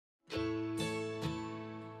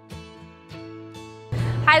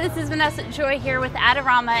Hi, this is Vanessa Joy here with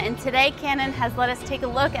Adorama, and today Canon has let us take a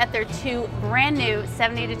look at their two brand new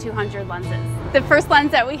 70-200 lenses. The first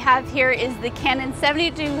lens that we have here is the Canon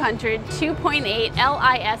 70-200 2.8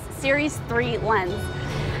 LIS Series 3 lens.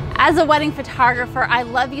 As a wedding photographer, I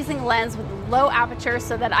love using a lens with low aperture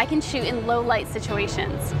so that I can shoot in low light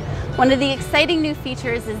situations. One of the exciting new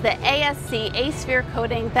features is the ASC A-sphere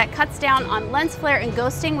coating that cuts down on lens flare and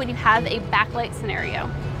ghosting when you have a backlight scenario.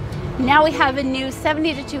 Now we have a new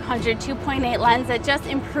 70-200 2.8 lens that just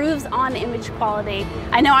improves on image quality.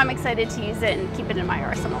 I know I'm excited to use it and keep it in my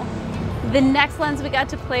arsenal. The next lens we got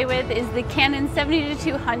to play with is the Canon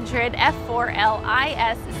 70-200 f4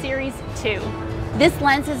 LIS Series 2. This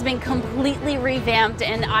lens has been completely revamped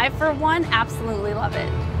and I, for one, absolutely love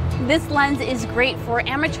it. This lens is great for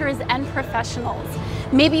amateurs and professionals.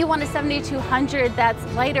 Maybe you want a 70-200 that's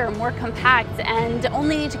lighter, more compact, and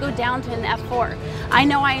only need to go down to an f4. I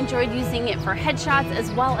know I enjoyed using it for headshots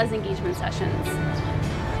as well as engagement sessions.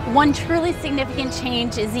 One truly significant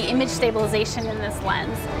change is the image stabilization in this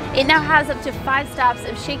lens. It now has up to 5 stops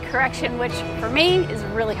of shake correction, which for me is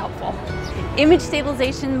really helpful. Image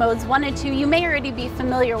stabilization modes 1 and 2 you may already be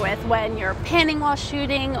familiar with when you're panning while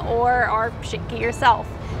shooting or are shaky yourself.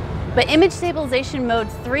 But image stabilization mode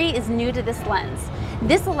 3 is new to this lens.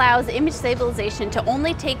 This allows image stabilization to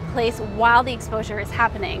only take place while the exposure is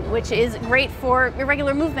happening, which is great for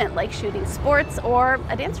irregular movement like shooting sports or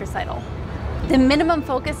a dance recital. The minimum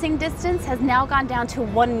focusing distance has now gone down to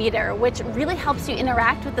 1 meter, which really helps you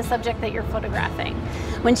interact with the subject that you're photographing.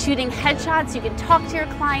 When shooting headshots, you can talk to your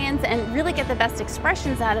clients and really get the best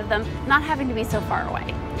expressions out of them, not having to be so far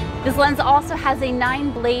away. This lens also has a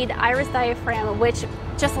 9-blade iris diaphragm, which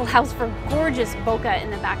just allows for gorgeous bokeh in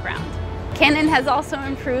the background. Canon has also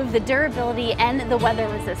improved the durability and the weather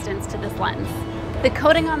resistance to this lens. The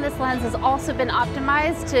coating on this lens has also been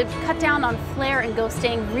optimized to cut down on flare and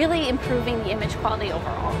ghosting, really improving the image quality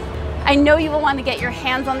overall. I know you will want to get your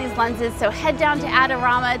hands on these lenses, so head down to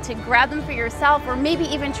Adorama to grab them for yourself or maybe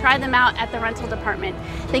even try them out at the rental department.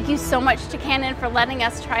 Thank you so much to Canon for letting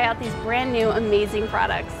us try out these brand new amazing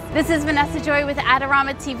products. This is Vanessa Joy with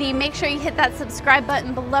Adorama TV. Make sure you hit that subscribe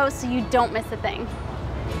button below so you don't miss a thing.